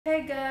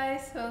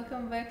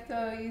welcome back to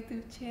our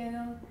YouTube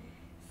channel.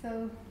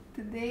 So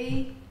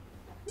today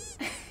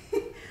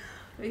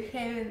we're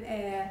having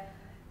a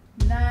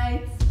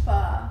night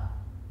spa.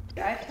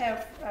 I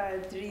have a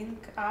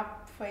drink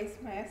up face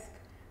mask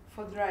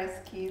for dry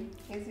skin.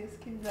 Is your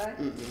skin dry?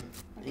 Okay.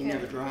 Ain't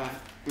never dry.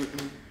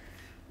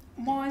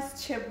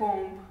 Moisture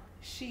bomb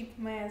sheet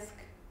mask.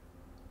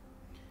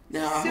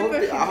 Now I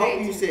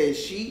hope you said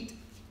sheet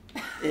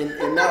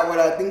and not what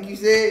I think you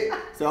said.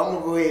 So I'm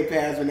gonna go ahead and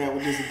pass on that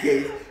one just in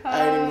case.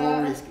 I ain't even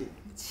gonna risk it.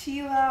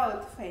 Chill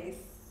out face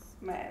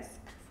mask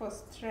for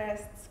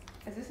stressed.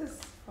 This is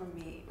for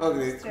me.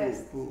 Okay,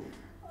 stressed cool.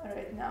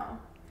 Right now.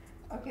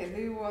 Okay,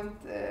 do you want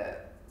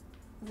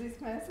this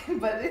mask?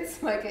 But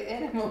it's like an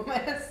animal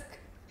mask.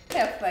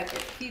 Have like a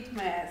feet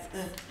mask.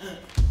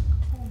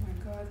 Oh my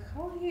god,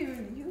 how do you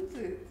even use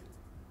it?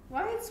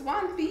 Why it's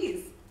one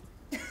piece?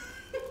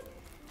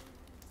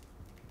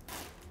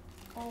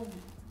 Oh,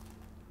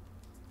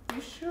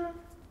 you sure?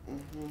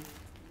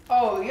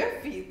 Oh, your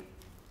feet.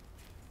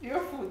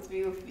 Your foot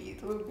will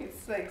fit. Look,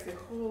 it's like the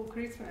whole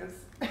Christmas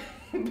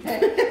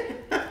bag.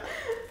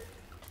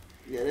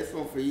 Yeah, this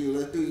one for you.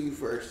 Let's do you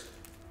first.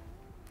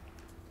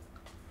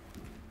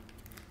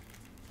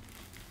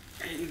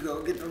 There you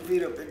go. Get them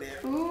feet up in there.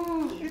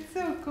 Ooh, it's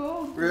so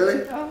cold.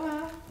 Really?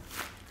 Uh-huh.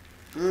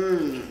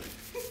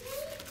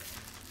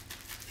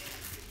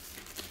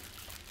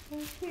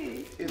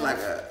 Okay. It's like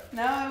a...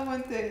 Now I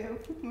want a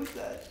foot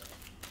massage.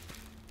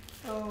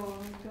 Oh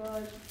my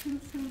god, it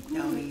feels so good.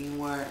 Don't even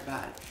worry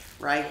about it.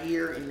 Right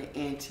here in the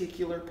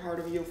anticular part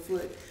of your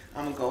foot,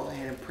 I'm gonna go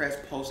ahead and press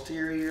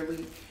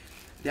posteriorly.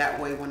 That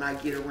way, when I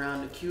get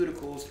around the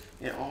cuticles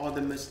and all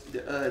the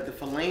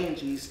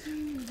phalanges,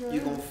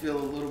 you're gonna feel a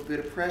little bit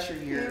of pressure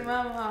here. Hey,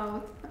 Mom,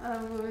 out.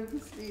 I'm going to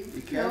sleep.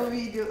 Be careful. No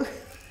video.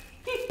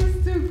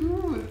 It's so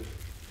good.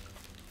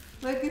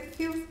 Like it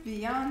feels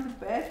beyond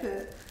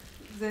better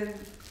than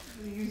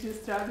you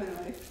just rubbing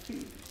my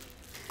feet.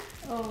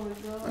 Oh my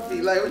god. I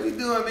feel like, what you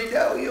doing, big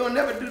dog? You don't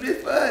never do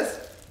this for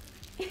us.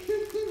 It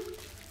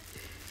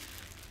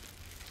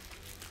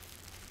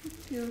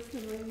feels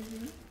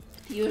amazing.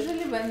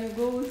 Usually when you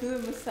go to a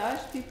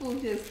massage, people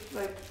just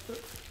like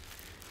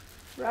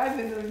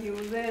rubbing on you.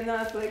 They're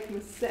not like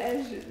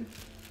massaging.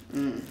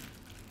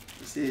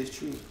 This is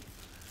true.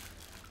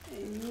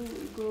 And you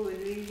go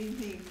really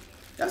deep.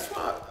 That's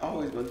why I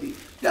always go deep.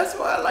 That's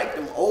why I like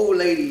them old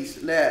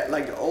ladies,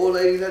 like the old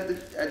ladies at the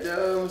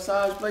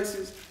massage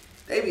places.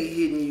 They be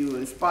hitting you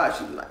in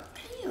spots. You be like,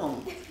 damn,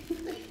 what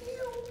the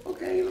hell?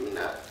 Okay, let me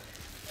not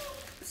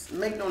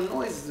make no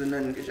noises or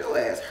nothing, cause your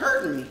ass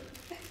hurting me.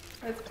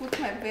 Let's put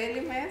my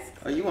belly mask.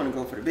 Oh, you want to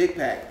go for the big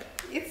pack?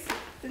 It's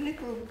the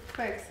little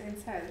packs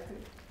inside.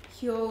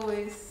 He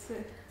always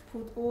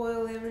put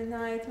oil every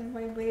night on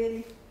my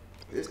belly.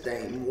 This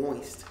thing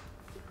moist.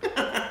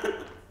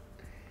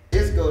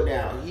 Let's go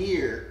down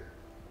here.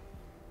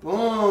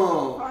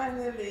 Boom.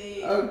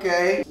 Finally.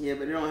 Okay. Yeah,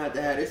 but it don't have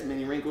to have this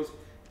many wrinkles.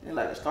 They're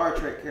like a Star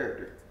Trek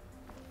character.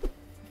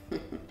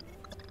 Get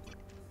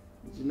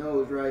your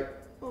nose right.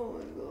 Oh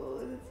my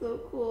god, it's so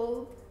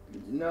cold.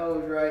 Get your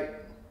nose right.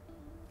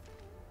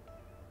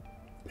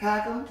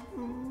 Pack them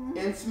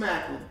and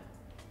smack them.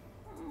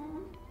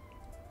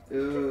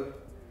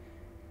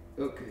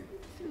 Okay.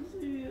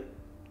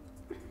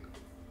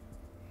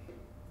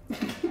 You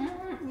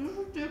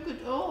should take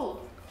it off.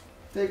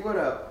 Take what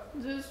up?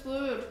 This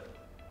word.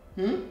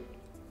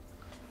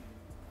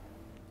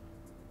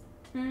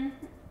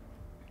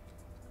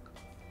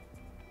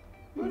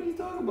 What are you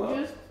talking about?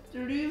 Just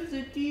leave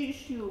the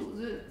tissue.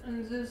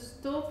 And this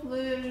top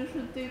layer you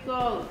should take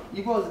out.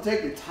 You supposed to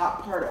take the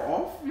top part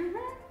off?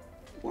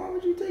 Why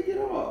would you take it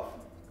off?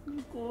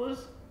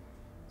 Because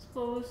it's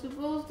how we're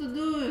supposed to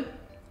do it.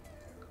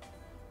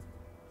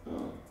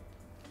 Oh.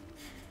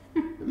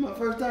 It's my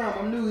first time.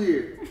 I'm new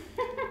here.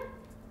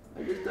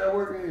 I just started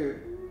working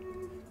here.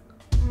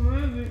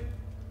 Maybe.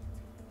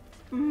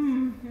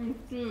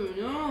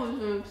 Okay, now it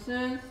makes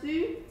sense.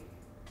 See?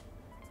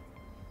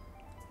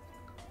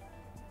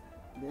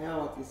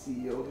 Now I can see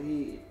your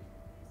head.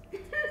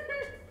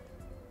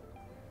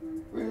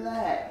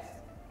 Relax.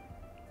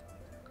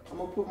 I'm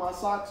gonna put my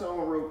socks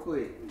on real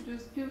quick.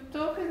 Just keep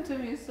talking to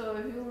me so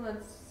I will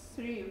not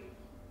sleep.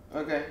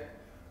 Okay.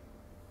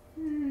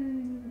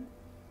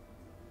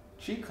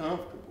 She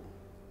comfortable.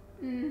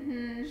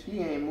 She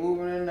ain't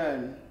moving or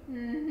nothing.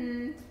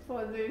 It's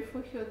funny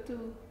for her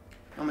too.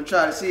 I'm gonna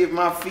try to see if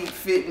my feet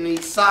fit in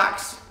these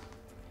socks.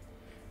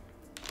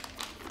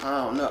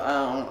 I don't know.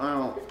 I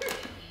don't.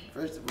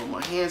 First of all,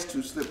 my hand's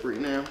too slippery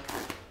now.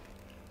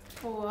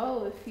 Oh,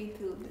 our feet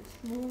will be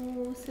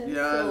smooth and You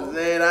know what I'm soft.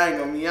 saying? I ain't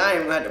gonna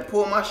have to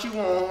pull my shoe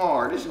on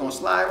hard. This is gonna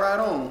slide right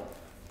on.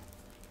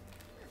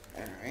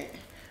 Alright.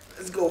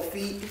 Let's go,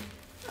 feet.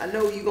 I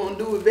know you gonna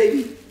do it,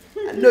 baby.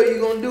 I know you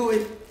gonna do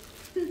it.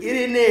 Get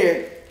in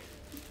there.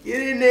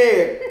 Get in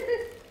there.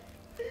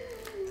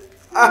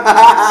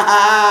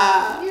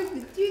 You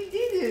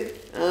did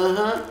it.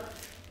 Oh,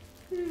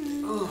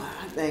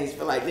 things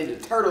feel like Ninja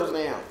Turtles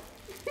now.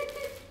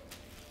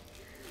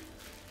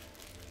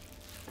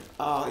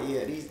 Oh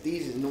yeah, these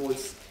is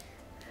noise.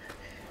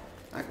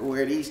 I can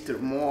wear these to the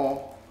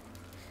mall.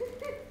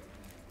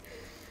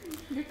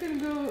 You can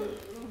go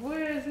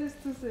wear this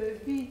to the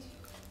beach.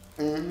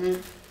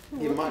 Mm-hmm.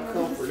 Get my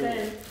comfort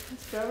in.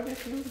 It's probably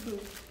feels good.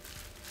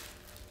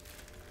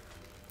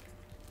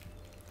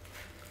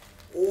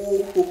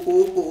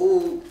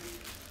 Oh.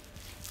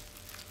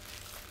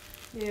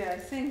 Yeah, I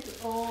think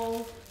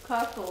all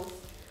couples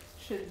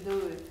should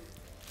do it.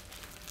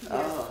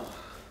 Yes.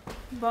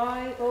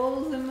 Buy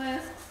all the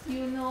masks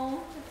you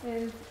know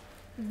and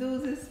do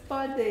the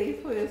spa day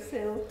for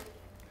yourself.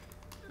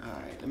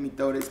 Alright, let me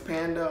throw this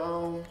panda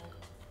on.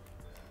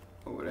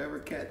 Or whatever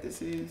cat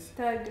this is.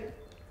 Tiger.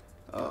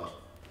 Oh.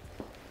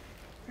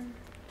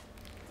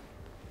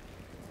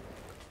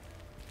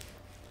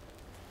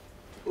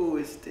 Ooh,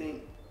 it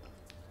stink.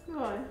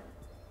 Why?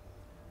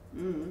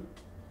 Mm-hmm.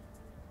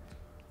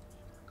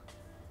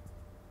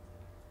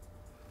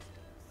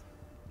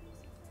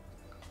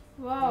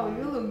 Wow,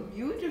 you look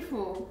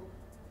beautiful.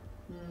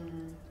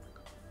 Mm-hmm.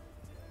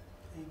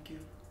 Thank you.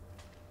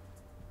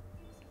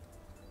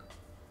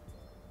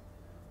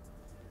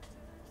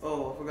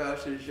 Oh, I forgot I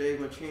should have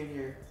shaved my chin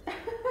hair.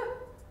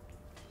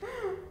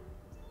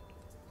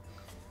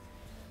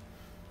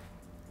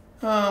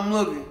 How I'm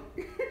looking?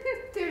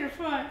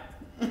 Terrifying.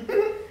 I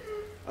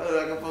look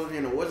like I'm supposed to be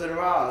in the Wizard of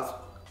Oz.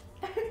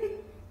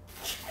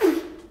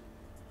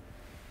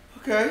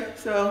 Okay,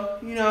 so,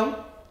 you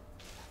know.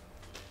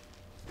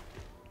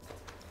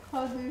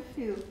 How do you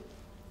feel?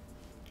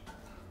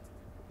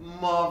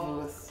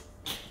 Marvelous.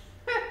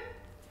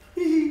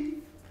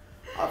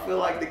 I feel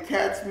like the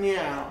cat's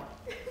meow.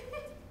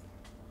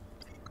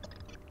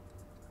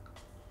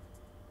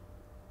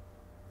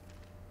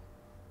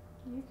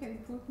 You can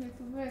put me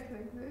to bed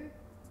like that.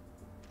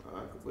 I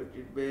could put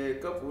you to bed a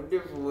couple of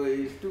different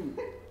ways too.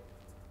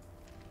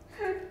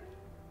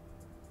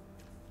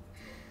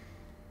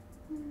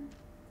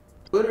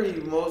 What are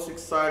you most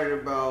excited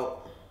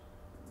about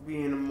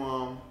being a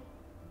mom?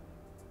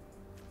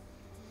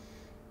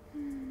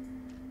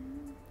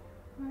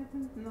 I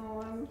don't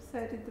know, I'm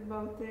excited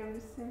about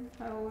everything.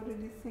 I'm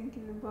already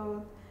thinking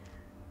about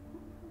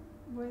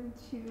when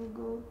she will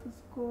go to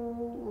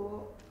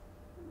school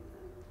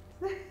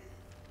or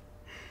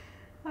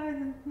I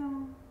don't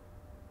know.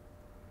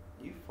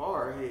 You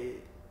far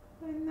ahead.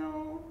 I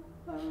know.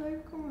 I'm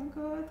like, oh my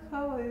god,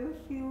 how will you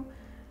feel?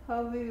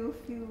 How will you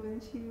feel when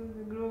she will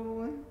be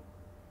grown?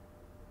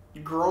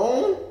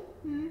 Grown?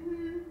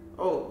 Mm-hmm.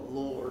 Oh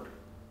Lord.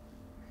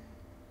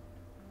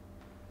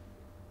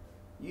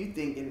 You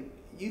thinking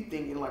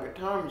like a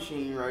time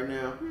machine right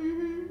now.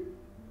 Mm-hmm.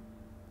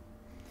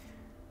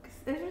 Because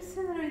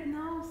everything right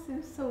now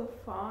seems so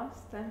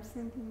fast. I'm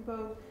thinking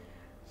about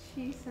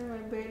she's in my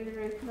belly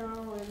right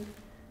now and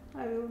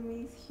I will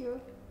miss her.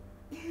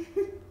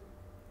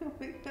 Oh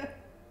my god.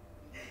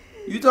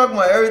 You talking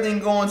about everything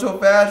going so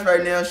fast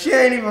right now. She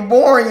ain't even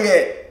born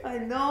yet. I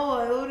know,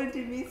 I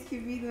already miss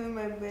you being in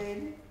my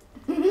bed.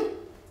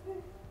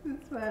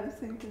 That's why I'm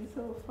thinking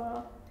so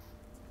far.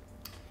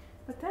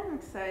 But I'm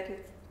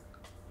excited.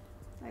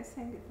 I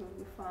think it will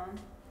be fun.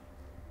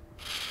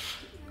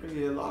 It'll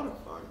be a lot of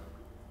fun.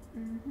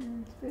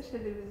 Mm-hmm.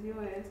 Especially with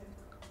your ass.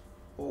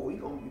 Oh, we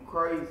gonna be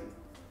crazy.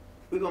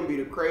 We gonna be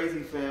the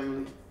crazy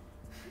family.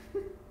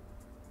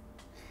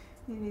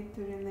 You need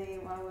to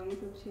rename our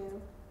YouTube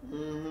channel.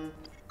 Mm-hmm.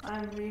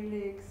 I'm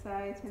really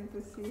excited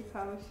to see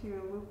how she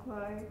will look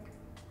like.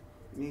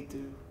 Me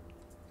too.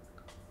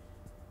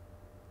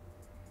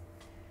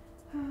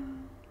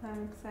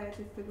 I'm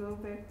excited to go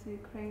back to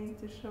Ukraine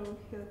to show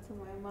her to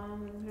my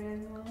mom and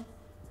grandma.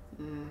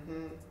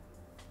 Mm-hmm.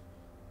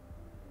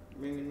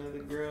 Bring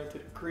another girl to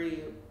the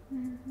crib.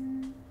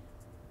 Mm-hmm.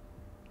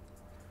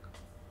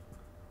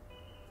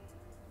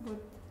 What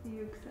are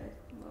you excited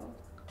about?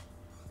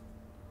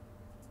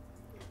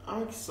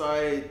 I'm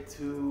excited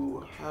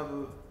to have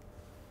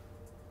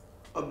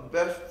a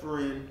best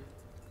friend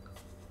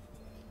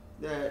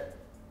that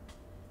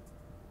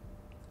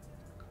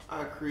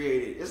I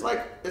created.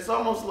 It's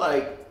almost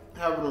like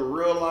having a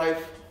real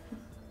life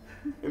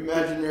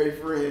imaginary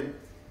friend,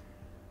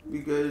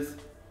 because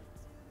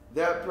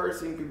that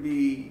person could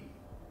be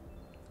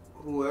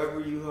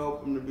whoever you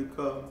help them to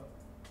become.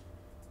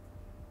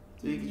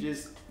 So you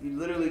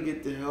literally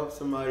get to help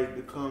somebody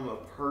become a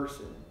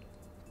person.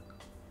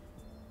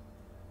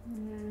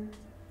 Yeah.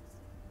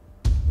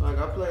 Like,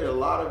 I played a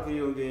lot of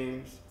video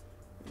games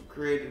and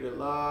created a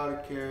lot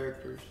of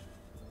characters,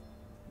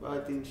 but I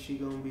think she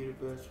gonna be the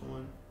best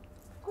one.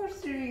 Of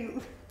course you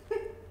will.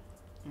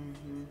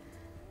 Mm-hmm.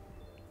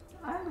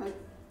 I'm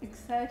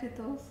excited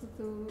also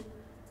to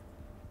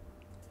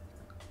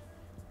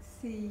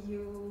see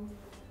you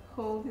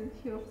holding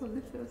her for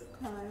the first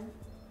time.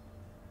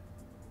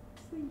 I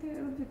think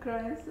I will be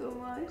crying so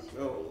much.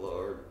 Oh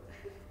Lord.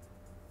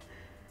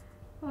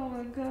 Oh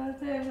my god,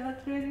 I am not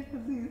ready for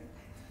this.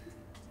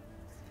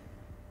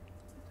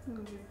 It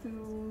will be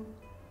too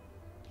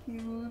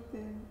cute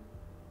and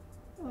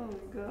oh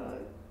my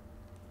god.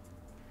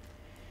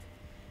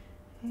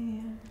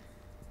 Yeah.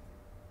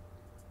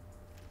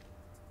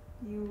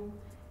 You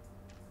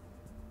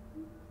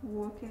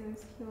walking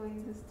with her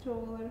in the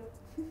stroller.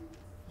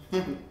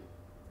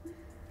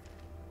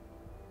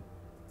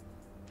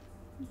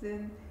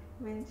 Then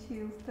when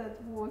she'll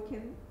start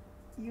walking,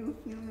 you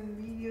filming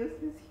videos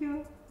with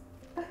her.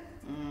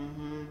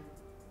 Mm-hmm.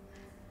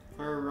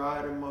 Her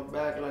riding my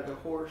back like a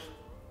horse.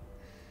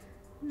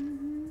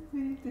 Mm-hmm. We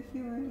need to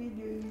film a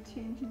video, you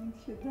changing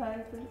your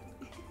diapers.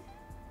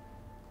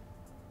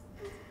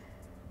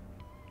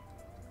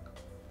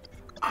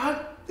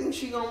 I think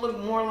she gonna look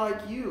more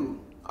like you.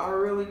 I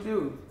really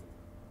do.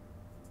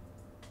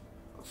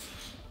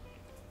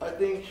 I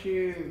think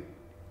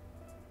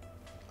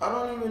I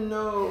don't even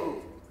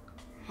know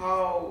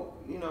how,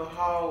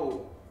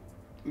 how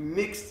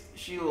mixed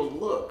she'll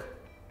look.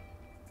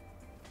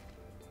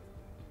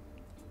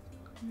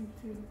 Me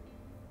too.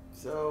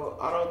 So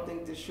I don't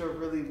think that she'll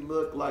really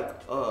look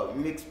like a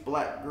mixed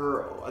black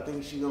girl. I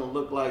think she's gonna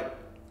look like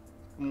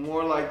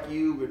more like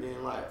you, but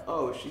then like,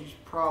 oh, she's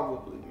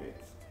probably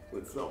mixed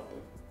with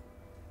something.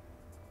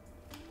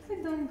 I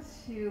don't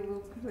she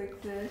look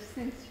like that. I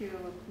think she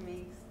look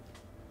mixed.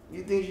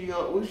 You think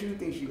what you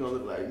think she gonna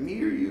look like?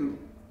 Me or you?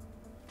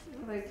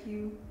 Like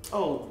you.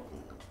 Oh.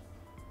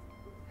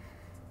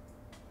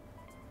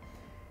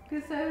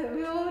 Because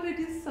we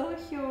already saw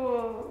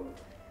her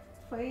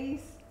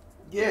face.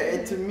 Yeah,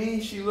 and to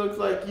me, she looks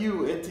like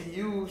you, and to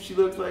you, she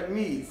looks like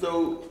me.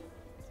 So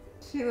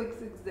she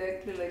looks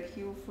exactly like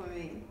you for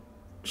me.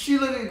 She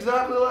looks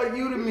exactly like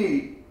you to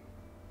me.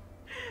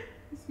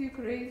 Is you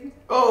crazy?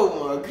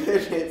 Oh my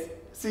goodness.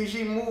 See,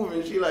 she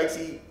moving. She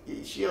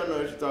don't know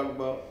what she's talking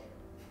about.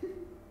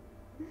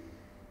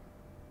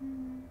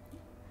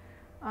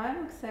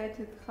 I'm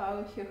excited how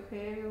her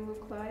hair will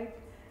look like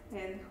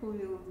and who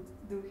will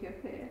do her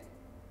hair.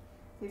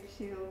 If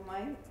she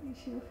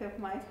will have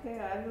my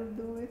hair, I will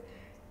do it.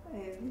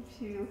 And if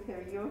she will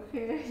have your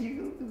hair,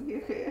 you will do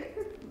your hair.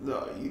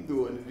 No, you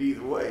doing it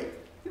either way.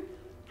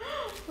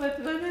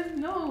 But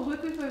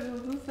what if I will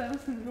do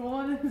something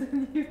wrong and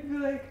then you'll be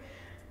like,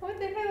 what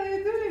the hell are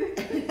you doing?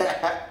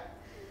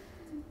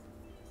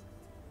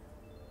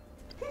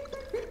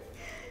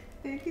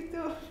 Take it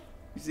off.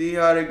 You see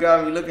how they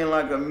got me looking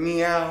like a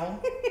meow?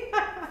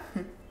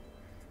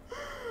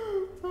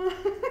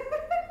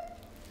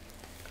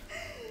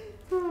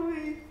 Oh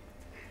wait,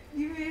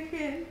 give me a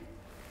hand.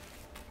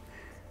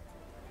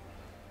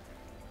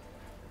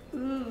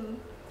 Ooh.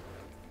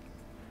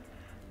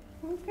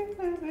 Look at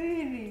my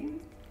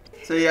baby.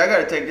 So yeah, I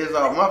gotta take this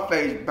off. My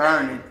face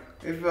burning.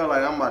 It feels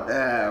like I'm about to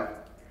have.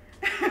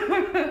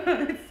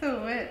 It's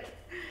so wet.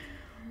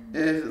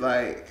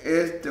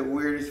 It's the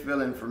weirdest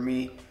feeling for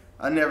me.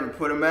 I never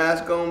put a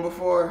mask on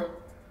before.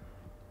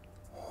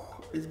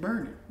 It's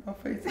burning. My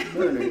face is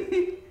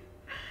burning.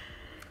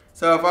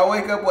 So if I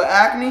wake up with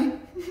acne,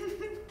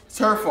 it's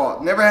her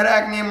fault. Never had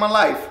acne in my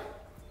life.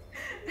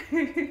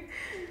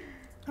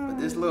 But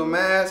this little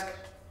mask.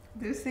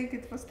 Do you think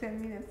it was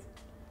 10 minutes?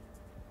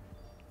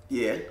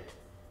 Yeah.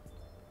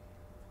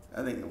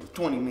 I think it was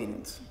 20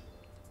 minutes.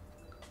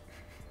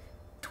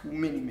 Too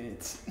many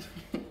minutes.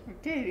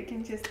 Okay, we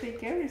can just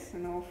take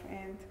everything off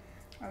and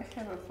I'll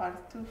have a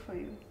part 2 for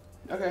you.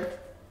 Okay.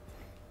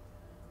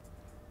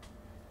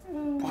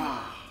 Oh.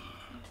 Wow.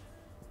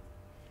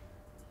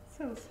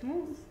 So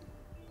smooth.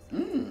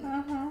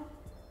 Uh-huh.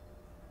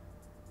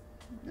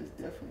 That's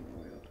definitely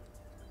oiled.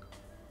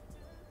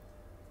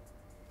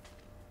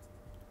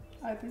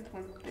 I didn't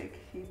want to take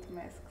feet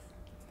masks.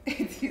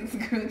 It feels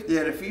good.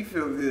 Yeah, the feet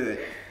feel good.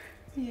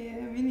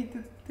 Yeah, we need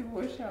to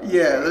wash our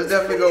Yeah, let's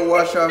definitely go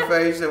wash our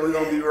face and we're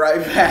gonna be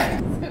right back.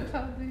 So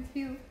how do you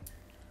feel?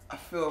 I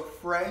feel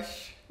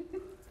fresh.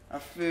 I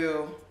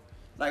feel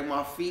like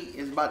my feet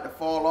is about to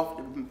fall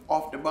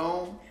off the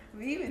bone.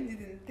 We even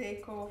didn't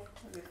take off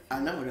the feet. I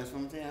know, that's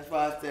what I'm saying. That's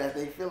why I said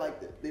they feel like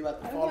they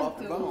about to fall off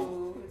the bone. I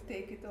want to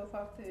take it off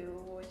after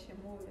you watch a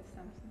movie or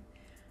something.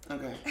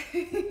 Okay.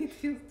 It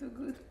feels too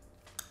good.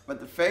 But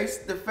my face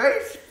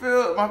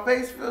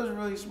feels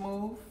really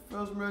smooth.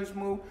 Feels really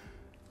smooth.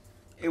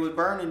 It was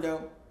burning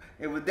though.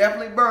 It was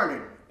definitely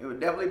burning.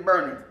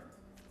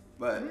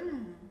 But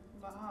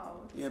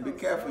wow. yeah, be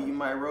careful. You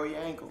might roll your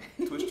ankle,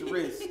 twist your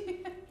wrist.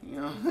 You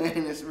know,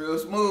 and it's real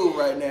smooth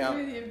right now.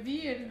 With your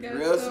beard,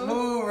 Real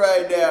smooth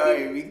right now.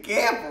 Hey, be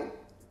careful.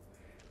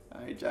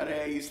 I ain't trying to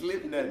have you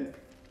slip nothing.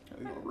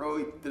 We're gonna roll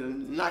you to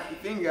knock your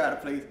finger out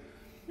of place.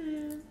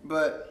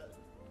 But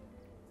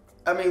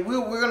I mean,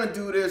 we're gonna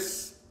do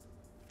this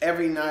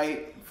every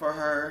night for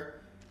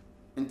her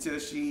until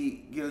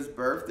she gives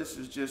birth. This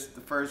was just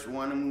the first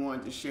one, and we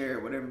wanted to share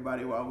it with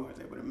everybody while we were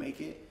able to make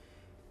it,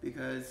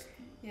 because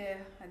yeah,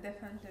 I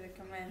definitely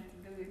recommend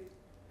to do it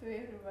to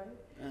everybody.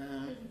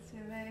 It's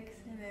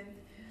relaxing and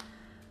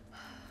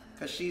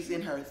because she's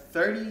in her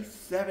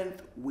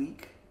 37th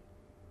week,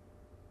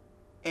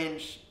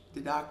 and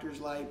the doctor's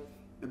like,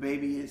 the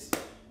baby is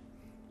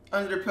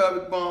under the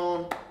pelvic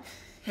bone,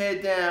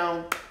 head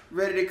down,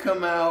 ready to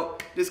come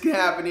out. This can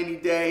happen any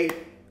day.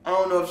 I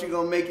don't know if she's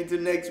gonna make it to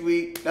next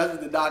week. That's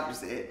what the doctor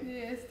said.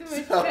 yeah, it's too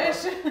much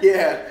pressure.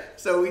 Yeah,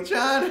 so we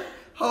trying to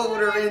hold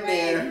her in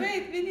there.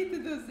 Wait, we need to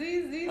do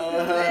this, and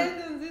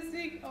that, and this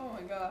week. Oh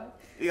my God.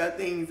 We got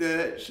things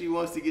that she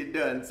wants to get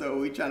done, so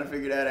we trying to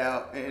figure that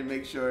out and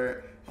make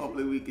sure,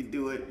 hopefully we could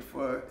do it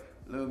before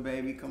little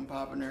baby come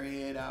popping her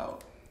head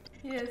out.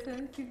 Yes,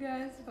 thank you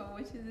guys for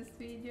watching this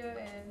video,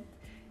 and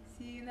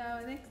see you in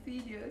our next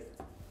videos.